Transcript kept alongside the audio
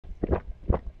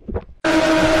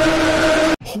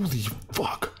Holy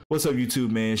fuck. What's up, YouTube,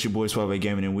 man? It's your boy Suave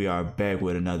Gaming, and we are back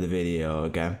with another video,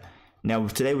 okay? Now,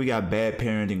 today we got Bad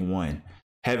Parenting 1.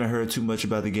 Haven't heard too much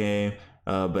about the game,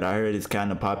 but I heard it's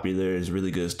kind of popular. It's a really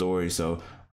good story, so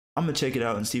I'm gonna check it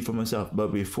out and see for myself.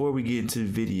 But before we get into the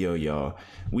video, y'all,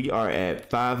 we are at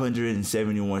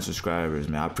 571 subscribers,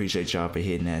 man. I appreciate y'all for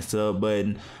hitting that sub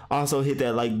button. Also hit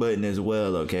that like button as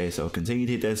well, okay? So continue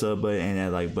to hit that sub button and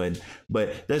that like button.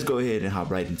 But let's go ahead and hop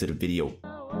right into the video.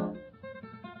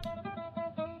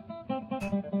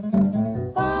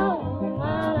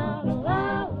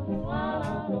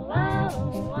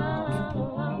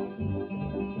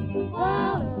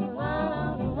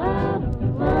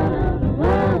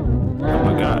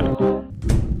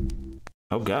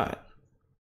 Oh God.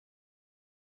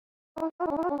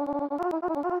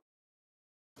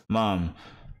 Mom,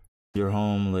 you're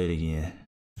home late again.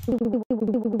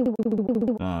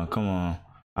 Mom, come on.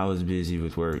 I was busy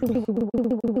with work. Can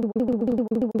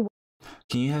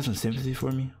you have some sympathy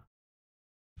for me?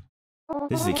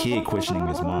 This is a kid questioning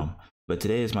his mom. But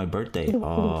today is my birthday.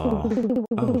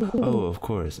 Oh, of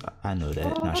course. I know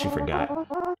that. Now she forgot.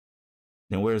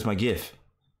 Then where's my gift?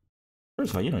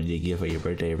 First of all, you don't need a gift for your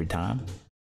birthday every time.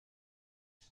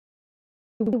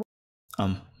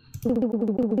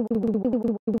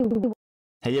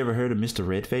 Have you ever heard of Mr.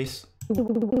 Redface?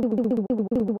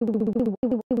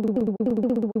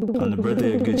 On the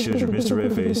birthday of good children, Mr.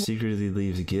 Redface secretly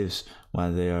leaves gifts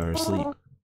while they are asleep.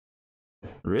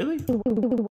 Really?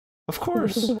 Of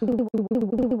course. If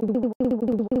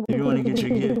you want to get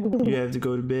your gift, you have to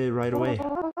go to bed right away.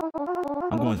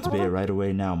 I'm going to bed right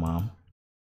away now, Mom.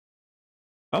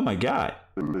 Oh my God.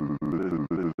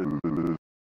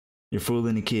 You're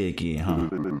fooling the kid again, huh?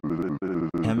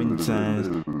 How many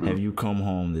times have you come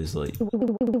home this late?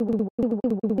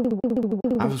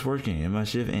 I was working and my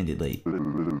shift ended late.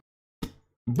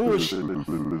 Bullshit.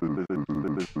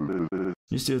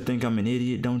 You still think I'm an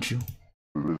idiot, don't you?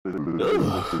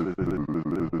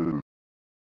 Ugh.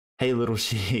 Hey, little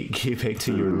shit, get back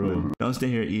to your room. Don't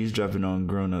stand here eavesdropping on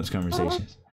grown-ups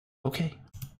conversations. Okay.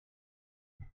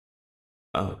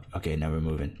 Oh, okay, now we're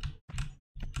moving.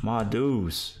 My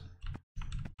dudes.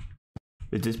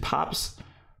 It just pops.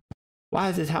 Why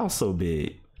is this house so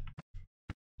big?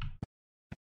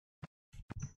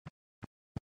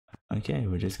 Okay,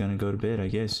 we're just gonna go to bed, I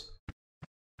guess.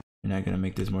 You're not gonna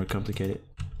make this more complicated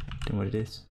than what it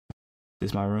is.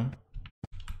 This my room?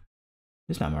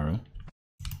 This not my room.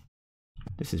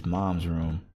 This is Mom's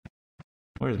room.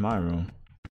 Where's my room?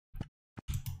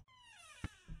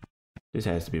 This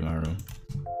has to be my room.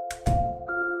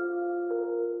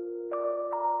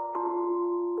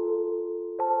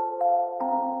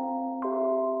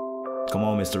 Come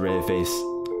on, Mr. Redface.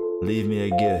 Leave me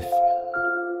a gift.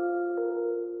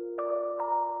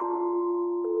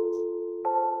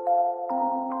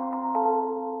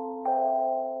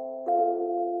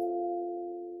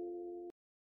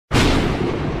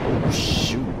 Oh,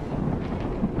 shoot.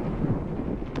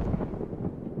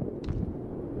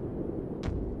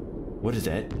 What is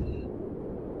that?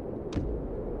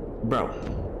 Bro,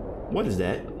 what is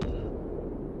that?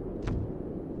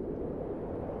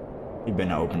 You better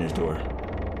not open this door.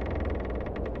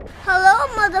 Hello,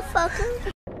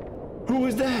 motherfucker. Who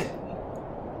is that?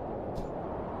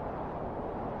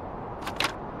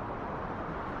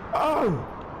 Oh!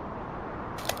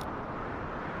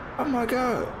 Oh my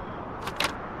God.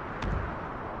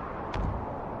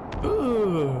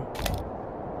 Ugh.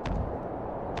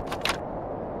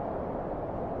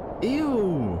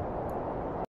 Ew.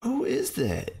 Who is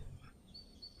that?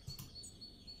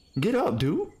 Get up,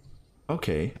 dude.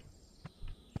 Okay.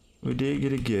 We did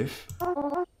get a gift.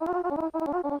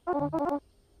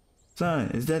 Son,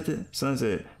 is that the son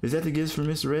said, is that the gift for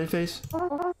Mr. Redface?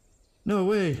 No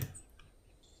way.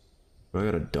 Bro, I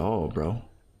got a doll, bro.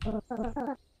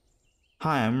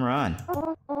 Hi, I'm Ron.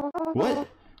 What?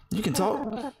 You can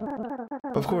talk?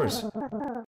 Of course.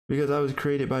 Because I was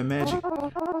created by magic.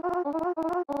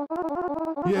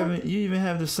 You even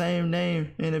have the same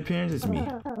name and appearance as me.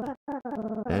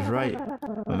 That's right.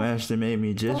 My master made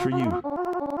me just for you.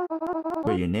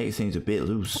 But your neck seems a bit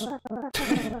loose.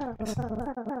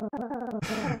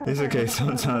 It's okay,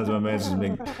 sometimes my master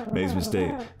makes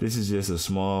mistakes. This is just a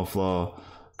small flaw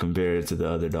compared to the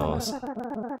other dolls.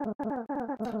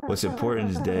 What's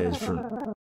important is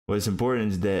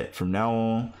that from now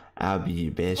on, I'll be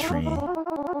your best friend.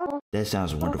 That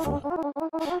sounds wonderful.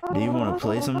 Do you want to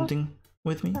play something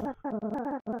with me?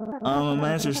 My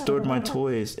master stored my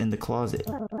toys in the closet.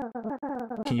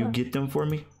 Can you get them for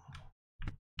me?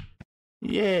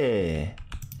 Yeah.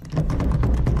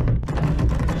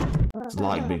 It's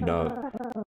locked, big dog.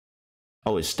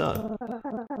 Oh, it's stuck.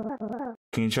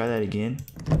 Can you try that again?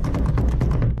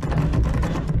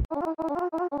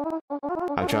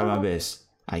 I tried my best.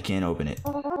 I can't open it.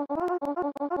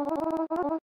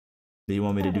 Do you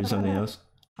want me to do something else?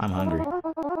 I'm hungry.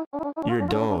 You're a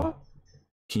doll.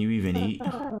 Can you even eat?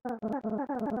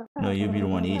 No, you'll be the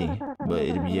one eating, but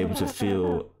it'll be able to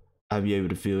feel. I'll be able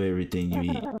to feel everything you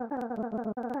eat.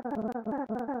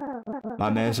 My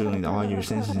master linked all your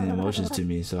senses and emotions to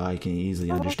me so I can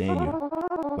easily understand you.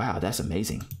 Wow, that's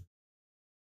amazing.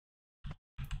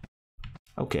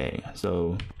 Okay,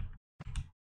 so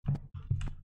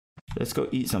let's go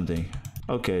eat something.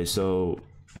 Okay, so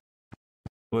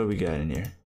what do we got in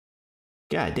here?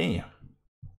 God damn.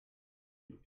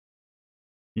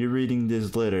 You're reading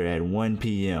this letter at 1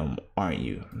 p.m., aren't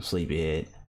you, sleepyhead?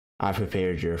 I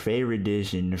prepared your favorite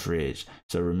dish in the fridge,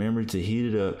 so remember to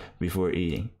heat it up before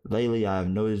eating. Lately, I've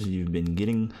noticed you've been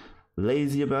getting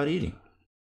lazy about eating.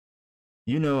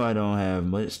 You know I don't have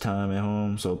much time at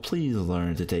home, so please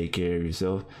learn to take care of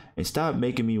yourself and stop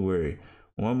making me worry.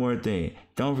 One more thing,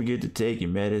 don't forget to take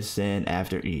your medicine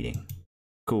after eating.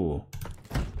 Cool.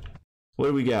 What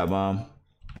do we got, Mom?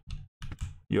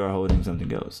 You are holding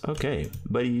something else. Okay,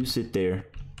 buddy, you sit there.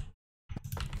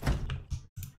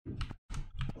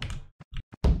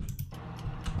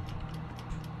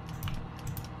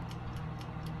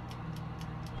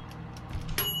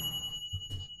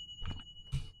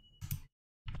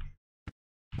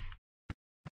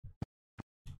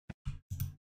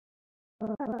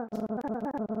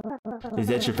 Is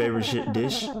that your favorite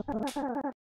dish?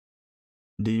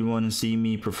 Do you want to see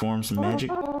me perform some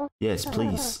magic? Yes,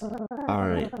 please.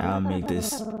 Alright, I'll make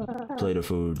this plate of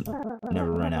food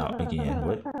never run out again.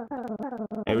 What?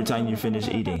 Every time you finish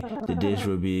eating, the dish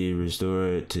will be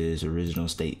restored to its original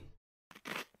state.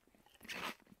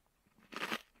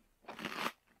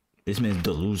 This man's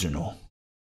delusional.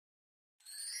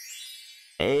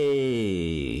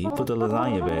 Hey, he put the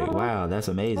lasagna back. Wow, that's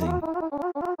amazing.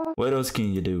 What else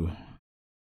can you do?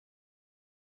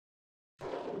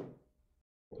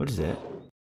 What is that?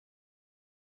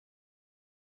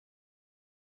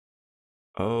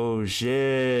 Oh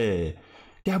shit!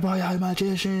 That boy is a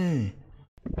magician!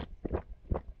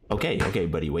 Okay,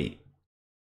 buddy, wait.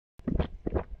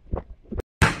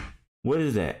 What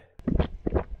is that?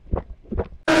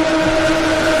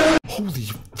 Holy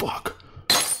fuck!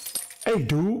 Hey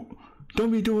dude!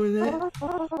 Don't be doing that!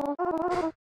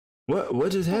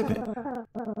 What just happened?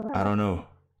 I don't know.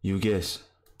 You guess.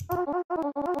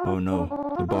 Oh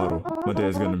no, the bottle. My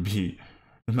dad's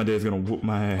gonna whoop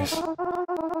my ass.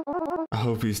 I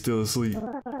hope he's still asleep.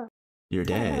 Your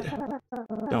dad?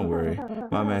 Don't worry.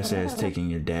 My master is taking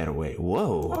your dad away.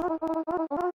 Whoa.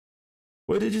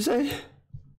 What did you say?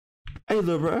 Hey,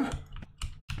 little bro.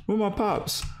 Where my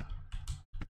pops?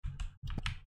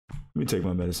 Let me take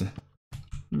my medicine.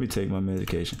 Let me take my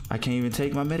medication. I can't even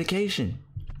take my medication.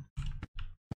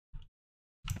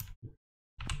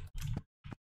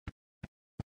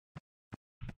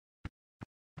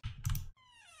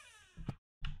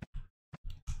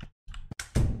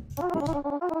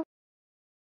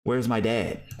 Where's my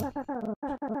dad?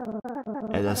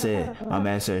 As I said, my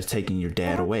master is taking your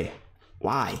dad away.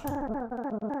 Why?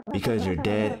 Because your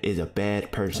dad is a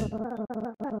bad person.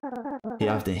 He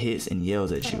often hits and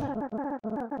yells at you.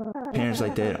 Parents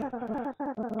like that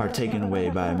are taken away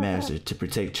by a master to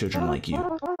protect children like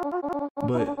you.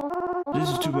 But this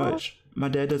is too much. My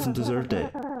dad doesn't deserve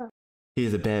that. He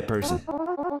is a bad person.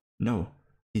 No,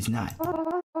 he's not.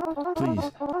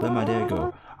 Please, let my dad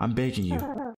go. I'm begging you.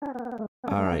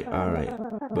 Alright.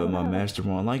 But my master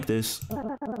won't like this.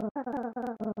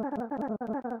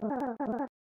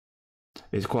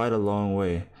 It's quite a long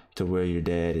way to where your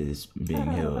dad is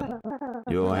being held.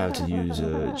 You'll have to use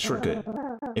a shortcut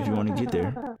if you want to get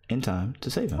there in time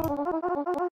to save him.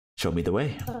 Show me the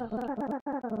way.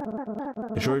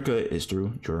 The shortcut is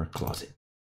through your closet.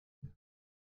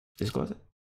 This closet?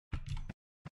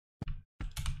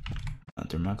 Not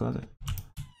through my closet.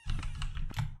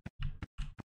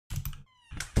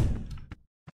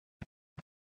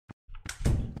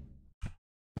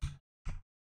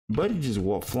 Buddy just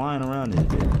walked flying around this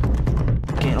bit.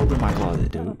 Can't open my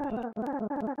closet, dude.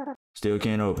 Still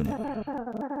can't open it.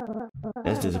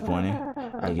 That's disappointing.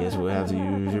 I guess we'll have to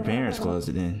use your parents'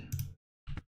 closet then.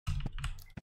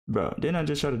 Bro, didn't I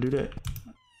just try to do that?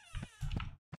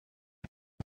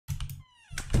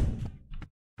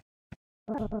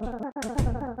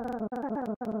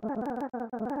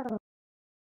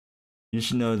 You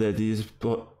should know that these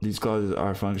closets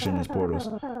are function as portals.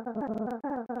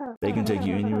 They can take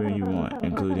you anywhere you want,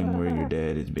 including where your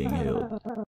dad is being held.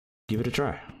 Give it a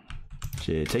try.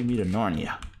 Shit, take me to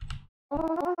Narnia.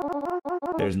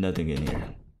 There's nothing in here.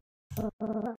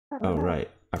 Oh, right.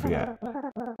 I forgot.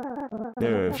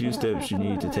 There are a few steps you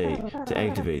need to take to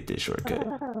activate this shortcut.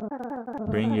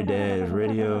 Bring your dad's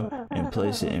radio and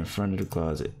place it in front of the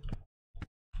closet.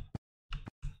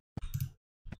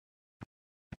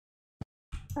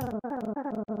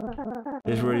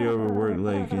 This radio will work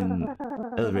like an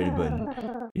elevator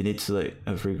button. You need to select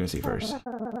a frequency first.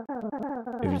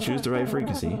 If you choose the right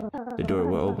frequency, the door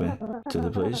will open to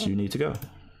the place you need to go.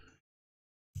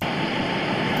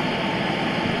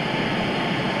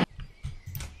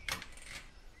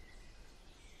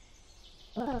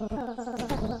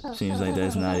 Seems like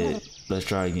that's not it. Let's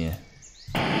try again.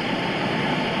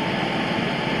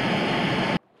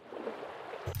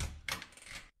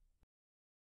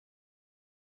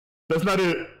 That's not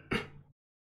it.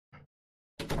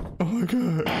 Oh my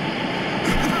god.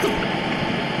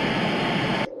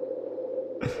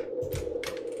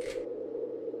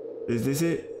 Is this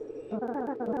it?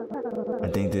 I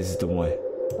think this is the one.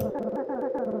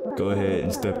 Go ahead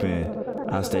and step in.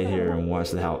 I'll stay here and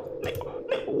watch the house.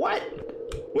 What?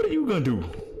 What are you gonna do?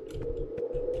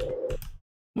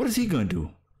 What is he gonna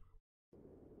do?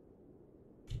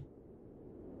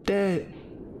 Dad.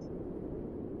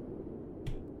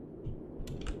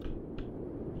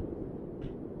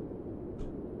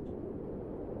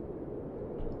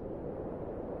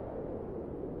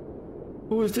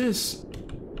 Who is this?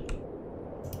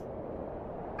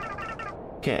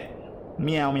 Cat.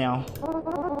 Meow meow.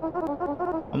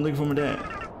 I'm looking for my dad.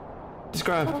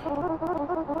 Describe.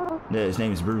 Yeah, his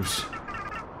name is Bruce.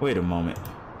 Wait a moment.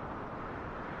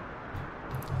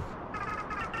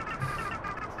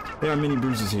 There are many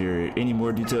Bruces here. Any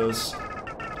more details?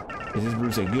 Is this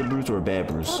Bruce a good Bruce or a bad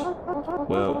Bruce?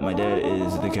 Well, my dad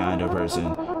is the kind of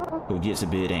person who gets a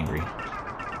bit angry.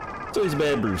 So he's a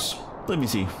bad Bruce. Let me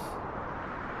see.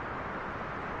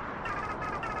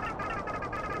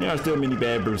 There are still many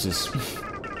bad Bruces.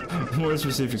 More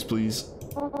specifics, please.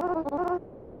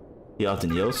 He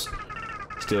often yells.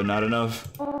 Still not enough.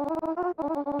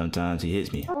 Sometimes he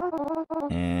hits me.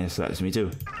 And slaps me too.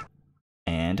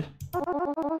 And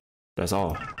that's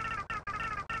all.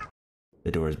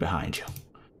 The door is behind you.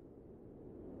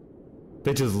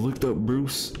 They just looked up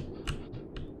Bruce.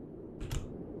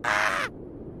 Ugh.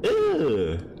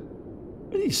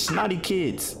 What are these snotty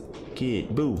kids?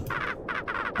 Kid, boo.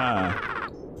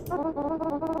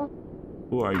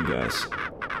 Who are you guys?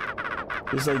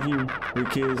 Just like you, we're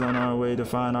kids on our way to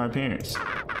find our parents.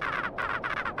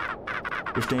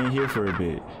 We're staying here for a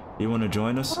bit. You want to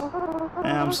join us?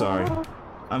 I'm sorry.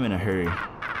 I'm in a hurry.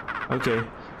 Okay,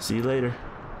 see you later.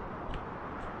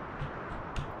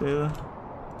 They're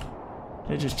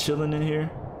just chilling in here.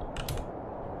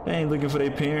 They ain't looking for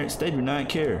their parents. They do not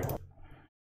care.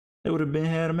 They would have been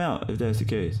had them out if that's the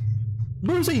case.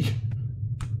 Brucey!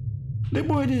 That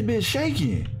boy just been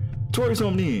shaking. Twerk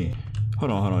something in.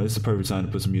 Hold on. This is the perfect time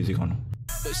to put some music on him.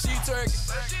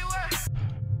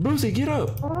 Brucey, get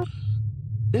up.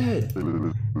 Dad,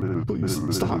 please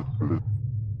stop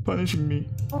punishing me.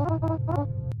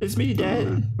 It's me,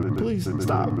 Dad. Please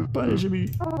stop punishing me.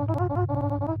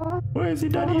 What has he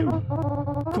done to you?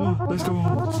 Come on, let's go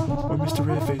home. Or Mr.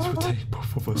 Redface will take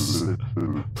both of us.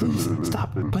 Please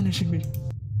stop punishing me.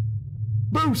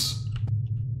 Bruce!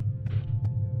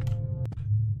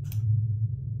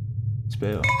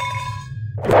 Spell.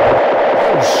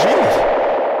 Oh shit!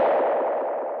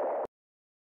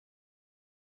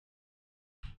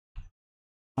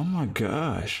 Oh my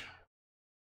gosh.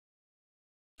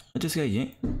 I just got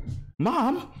yanked.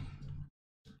 Mom!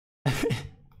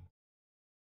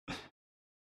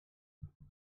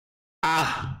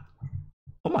 Ah!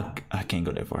 Oh my, I can't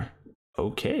go that far.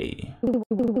 Okay.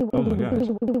 Oh my gosh.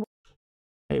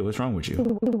 Hey, what's wrong with you?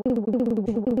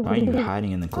 Why are you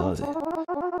hiding in the closet?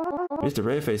 Mr.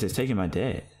 Redface has taken my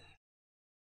dad.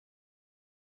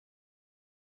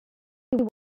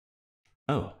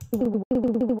 Oh.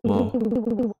 Well,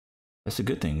 that's a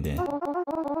good thing then.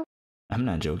 I'm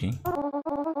not joking.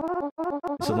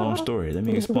 It's a long story. Let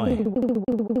me explain.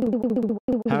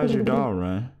 How's your dog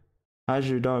run? How's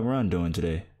your dog Run doing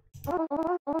today? The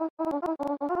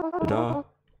dog?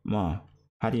 Mom,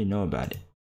 how do you know about it?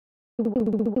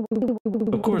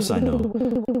 Of course I know.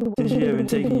 Since you haven't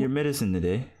taken your medicine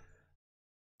today.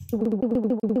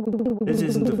 This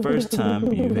isn't the first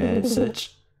time you've had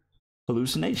such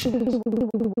hallucinations.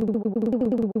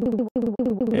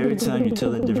 Every time you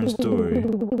tell a different story,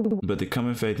 but the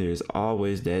common factor is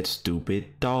always that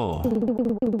stupid dog.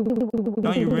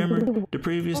 Don't you remember the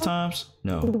previous times?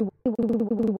 No.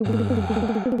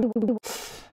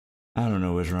 I don't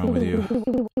know what's wrong with you.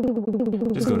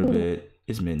 Just go to bed.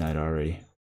 It's midnight already.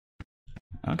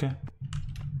 Okay.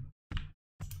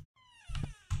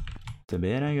 To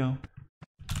bed I go.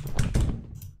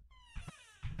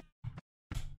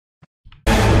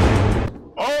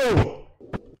 Oh!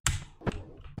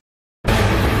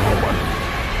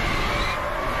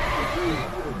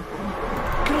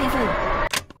 Get off it!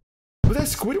 Was that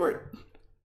Squidward?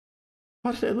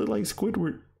 Why did that look like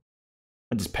Squidward?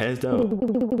 I just passed out.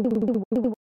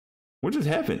 What just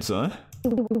happened, son?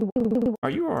 Are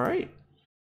you alright?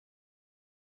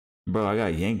 Bro, I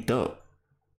got yanked up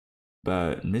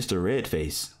by Mr.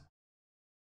 Redface.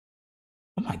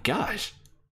 Oh my gosh.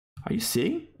 Are you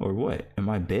sitting or what? Am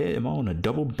I bed? Am I on a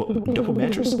double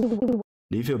mattress? Do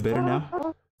you feel better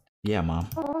now? Yeah, Mom.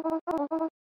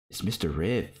 It's Mr.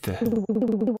 Red.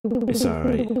 It's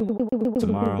alright.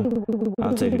 Tomorrow,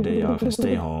 I'll take a day off and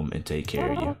stay home and take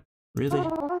care of you. Really?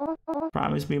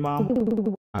 Promise me,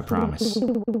 Mom? I promise.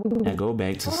 Now go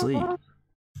back to sleep.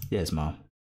 Yes, Mom.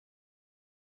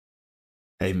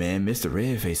 Hey, man, Mr.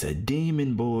 Redface, a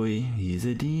demon boy. He's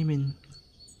a demon.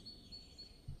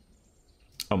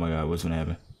 Oh my God, what's gonna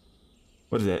happen?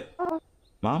 What is that?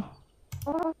 Mom?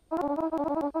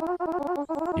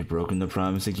 You've broken the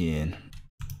promise again.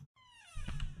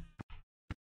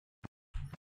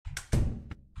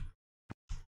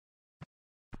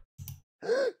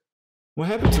 What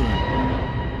happened to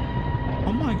him?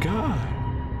 Oh my God.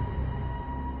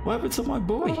 What happened to my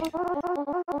boy?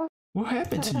 What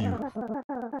happened to you?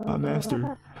 My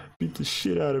master beat the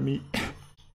shit out of me.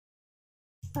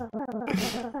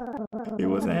 He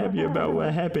wasn't happy about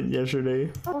what happened yesterday.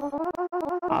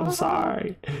 I'm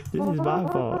sorry. This is my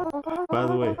fault. By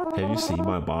the way, have you seen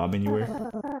my mom anywhere?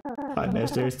 My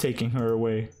master is taking her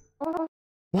away.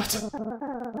 What?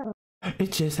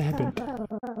 It just happened.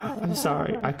 I'm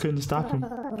sorry, I couldn't stop him.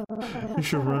 You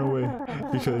should run away,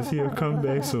 because he'll come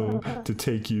back soon to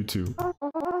take you too.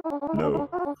 No,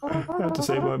 I have to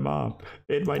save my mom,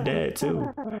 and my dad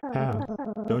too. How?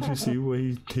 Don't you see what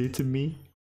he did to me?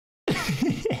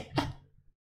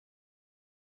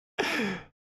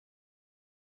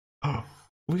 Oh,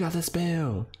 we got the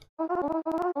spell.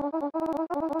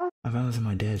 I found this in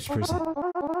my dad's prison.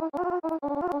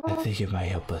 I think it might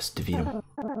help us defeat him.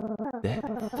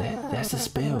 That's the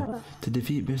spell to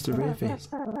defeat Mr. Redface.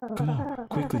 Come on,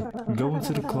 quickly, go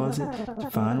into the closet to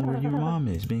find where your mom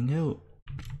is being held.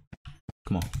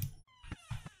 Come on.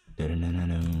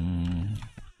 Da-da-da-da-da.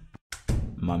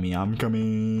 Mommy, I'm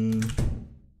coming.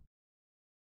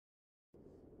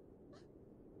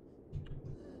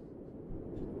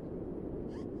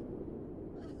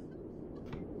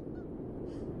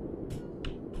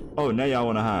 Oh, now y'all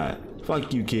wanna hide.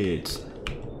 Fuck you kids.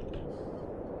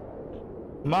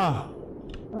 Ma!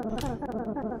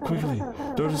 Quickly,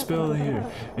 throw the spell in here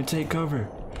and take cover.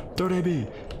 Throw that bee.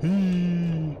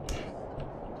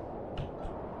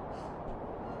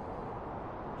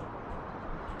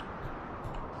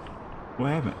 What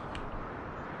happened?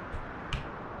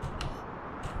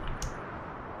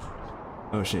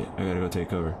 Oh shit, I gotta go take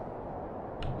cover.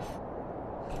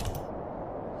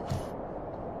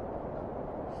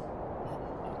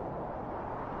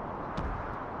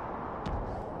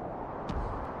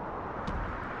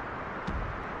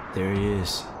 There he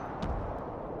is.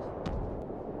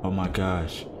 Oh my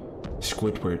gosh.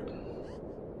 Squidward.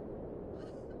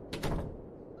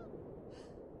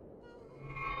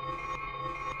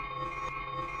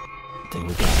 I think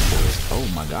we got him, boys. Oh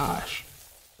my gosh.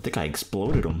 I think I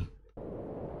exploded him.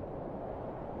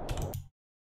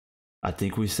 I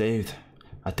think we saved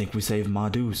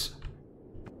Madus.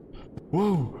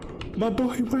 Whoa! My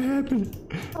boy, what happened?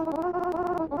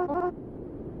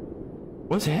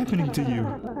 What's happening to you?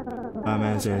 My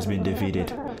master has been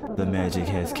defeated. The magic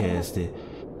has casted.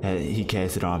 He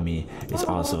cast it on me. It's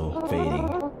also fading.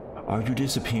 Are you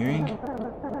disappearing?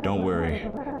 Don't worry.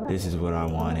 This is what I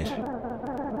wanted.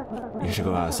 You should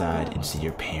go outside and see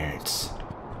your parents.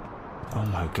 Oh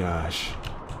my gosh.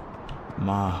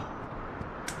 Ma.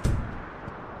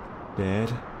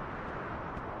 Dad?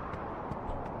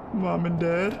 Mom and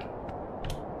Dad?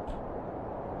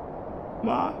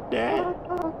 Ma, Dad?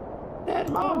 Dad,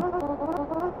 Mom?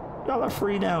 Y'all are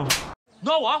free now.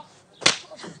 Noah!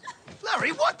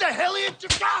 Larry, what the hell are you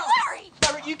doing? Larry!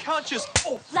 Larry, you can't just...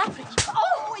 Oh, Larry!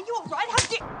 Oh, are you all right? How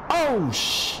did... Oh,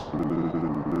 shh!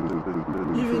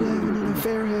 You've been having an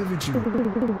affair, haven't you?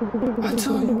 I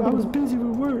told you I was busy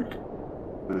with work.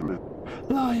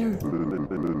 Liar!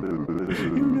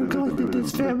 You neglected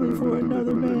this family for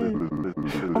another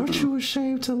man. Aren't you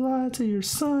ashamed to lie to your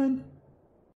son?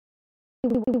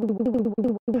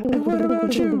 And what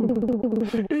about you?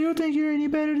 Do you think you're any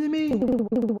better than me?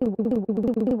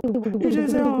 You're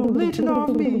just leeching off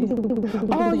me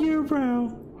all year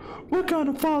round. What kind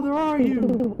of father are you?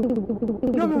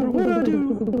 No matter what I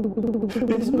do,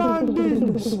 It's my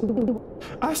business.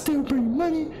 I still bring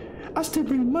money. I still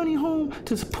bring money home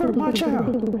to support my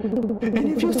child. And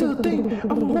if you still think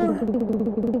I'm a whore,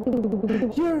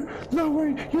 you're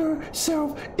lowering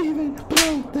yourself even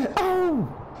below that. Oh!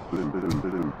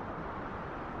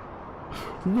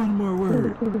 One more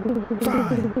word.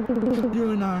 Fine.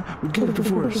 You and I will get a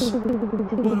divorce.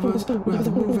 One of us will have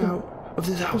to move out of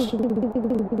this house.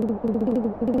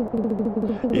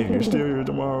 If you're still here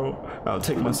tomorrow, I'll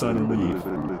take my son and leave.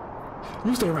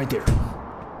 You stay right there.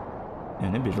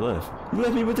 And that bitch left. You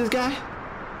left me with this guy?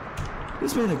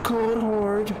 This man a cold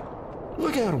hard.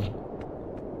 Look at him.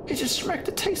 He just smacked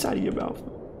the taste out of your mouth.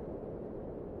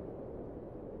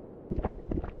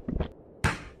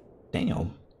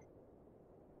 Damn.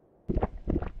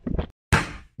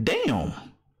 Damn.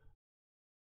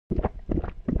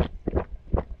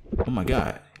 Oh my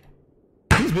god.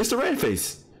 He's Mr.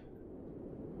 Redface.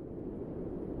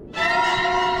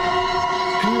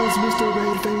 He was Mr.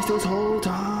 Redface this whole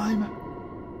time.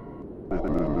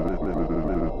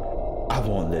 I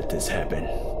won't let this happen.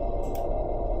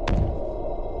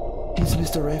 He's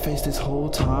Mr. Redface this whole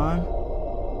time.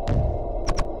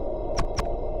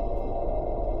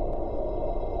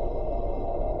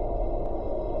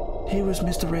 He was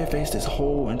Mr. Redface this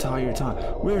whole entire time.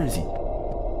 Where is he?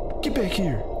 Get back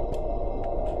here.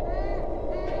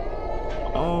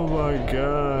 Oh my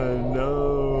god,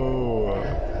 no.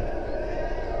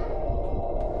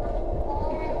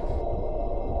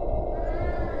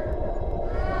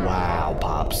 Wow,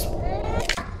 Pops.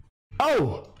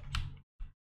 Oh!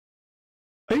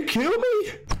 He killed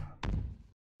me?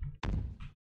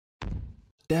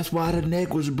 That's why the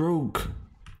neck was broke.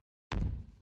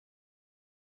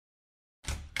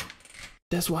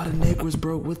 That's why the neck was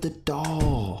broke with the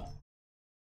doll.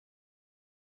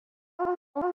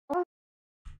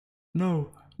 No,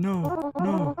 no,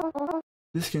 no.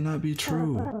 This cannot be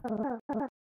true.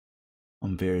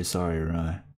 I'm very sorry,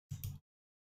 Ron.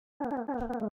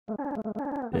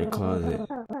 Your closet.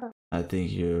 I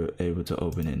think you're able to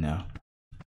open it now.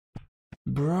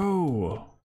 Bro.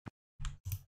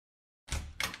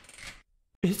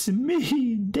 It's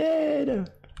me,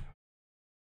 Dad.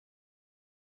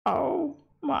 Oh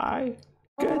my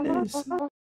goodness.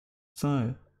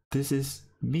 Son, this is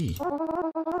me.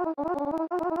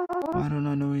 Why don't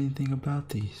I know anything about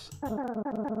these?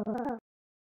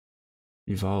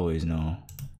 You've always known.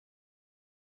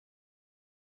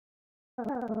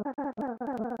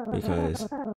 Because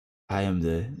I am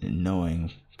the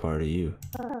knowing part of you.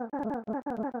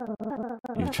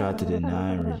 You've tried to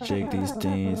deny and reject these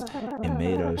things and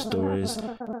made up stories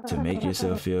to make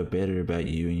yourself feel better about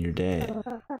you and your dad.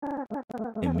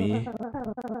 And me,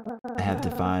 I have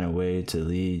to find a way to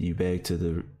lead you back to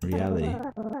the reality.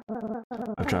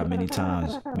 I've tried many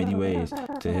times, many ways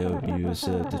to help you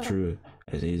accept the truth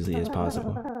as easily as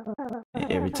possible.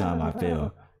 And every time I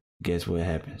fail, guess what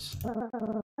happens?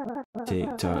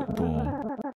 Tick tock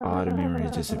boom. All the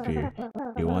memories disappear.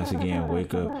 You once again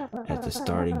wake up at the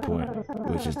starting point,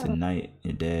 which is the night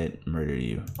your dad murdered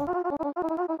you.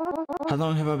 How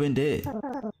long have I been dead?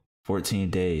 14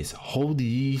 days.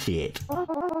 Holy shit.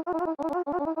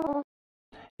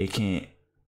 It can't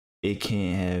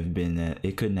have been that,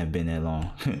 it couldn't have been that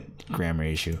long. Grammar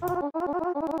issue.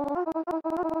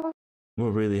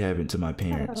 What really happened to my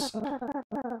parents?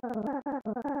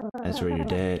 As for your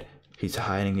dad, he's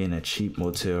hiding in a cheap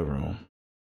motel room.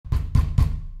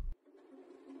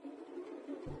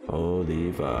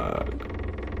 Holy fuck.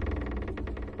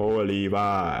 Holy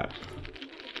fuck.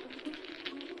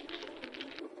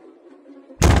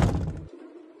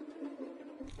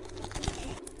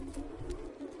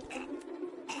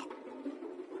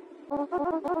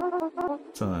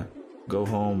 Son, go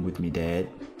home with me, Dad.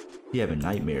 You having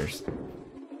nightmares.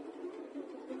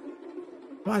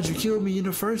 Why'd you kill me in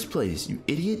the first place, you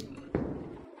idiot?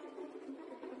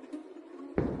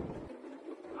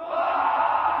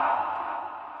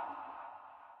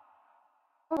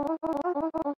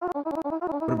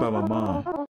 What about my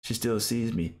mom? She still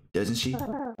sees me, doesn't she?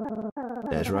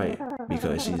 That's right,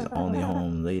 because she's only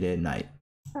home late at night.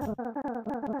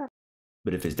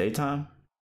 But if it's daytime?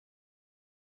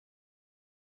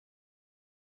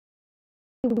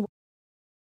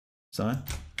 Son?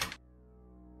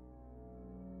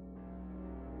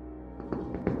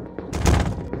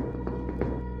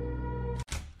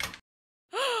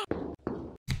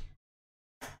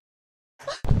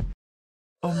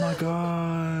 Oh my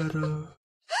god.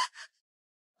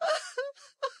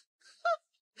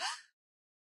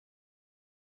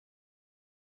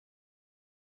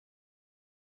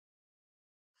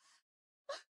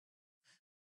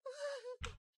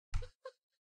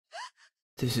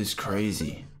 This is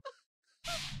crazy.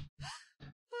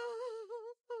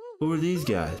 Who are these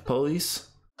guys? Police?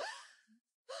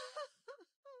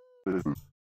 Do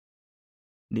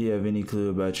you have any clue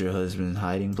about your husband's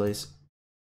hiding place?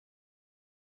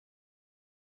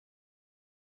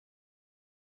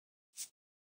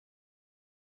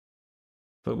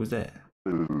 What was that?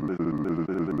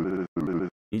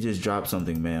 You just dropped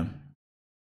something, ma'am.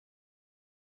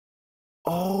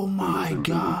 Oh my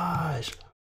gosh!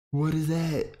 What is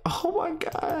that? Oh my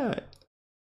god!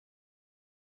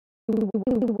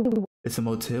 It's a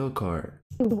motel card.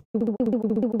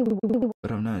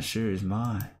 But I'm not sure it's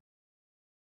mine.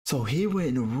 So he went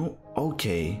in the room.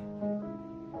 Okay.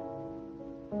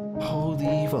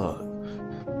 Holy fuck.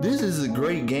 This is a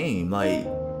great game. Like,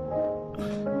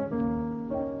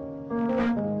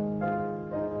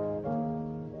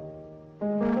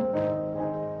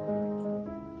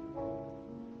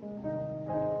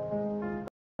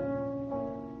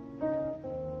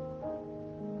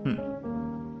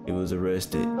 he was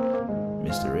arrested.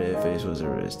 Mr. Redface was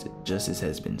arrested. Justice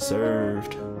has been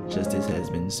served. Justice has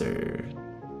been served.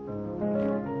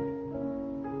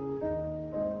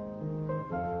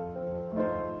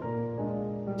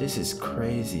 This is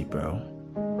crazy, bro.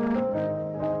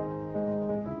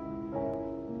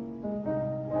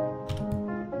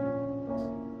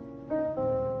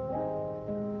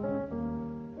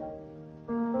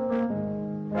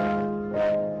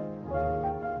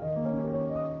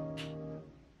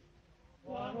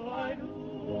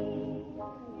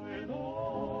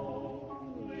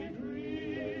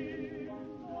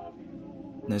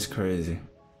 That's crazy.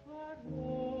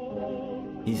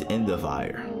 He's in the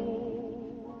fire.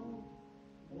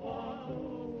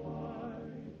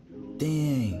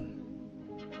 Dang.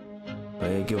 Go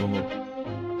ahead, give him a...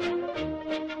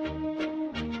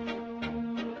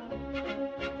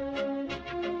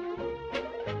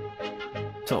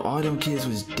 So all them kids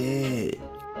was dead.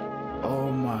 Oh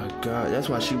my god. That's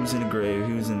why she was in the grave.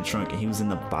 He was in the trunk and he was in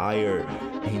the fire.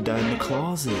 And he died in the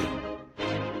closet.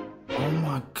 Oh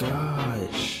my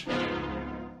gosh.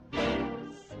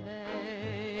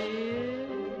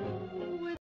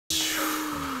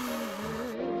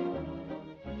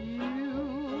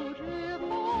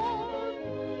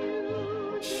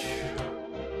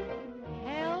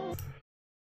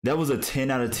 That was a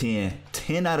 10 out of 10.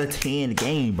 10 out of 10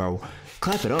 game, bro.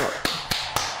 Clap it up.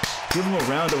 Give him a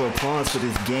round of applause for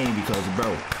this game because,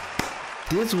 bro,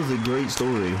 this was a great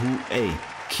story. Hey,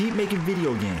 keep making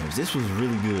video games. This was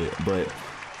really good, but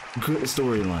good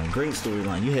storyline. Great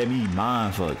storyline. You had me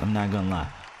mind fucked. I'm not gonna lie.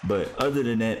 But other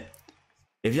than that,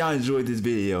 if y'all enjoyed this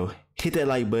video, hit that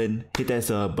like button, hit that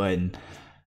sub button.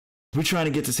 We're trying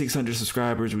to get to 600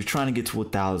 subscribers. We're trying to get to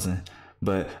 1,000.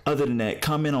 But other than that,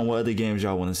 comment on what other games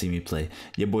y'all want to see me play.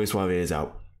 Your boy Suave is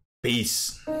out.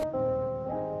 Peace.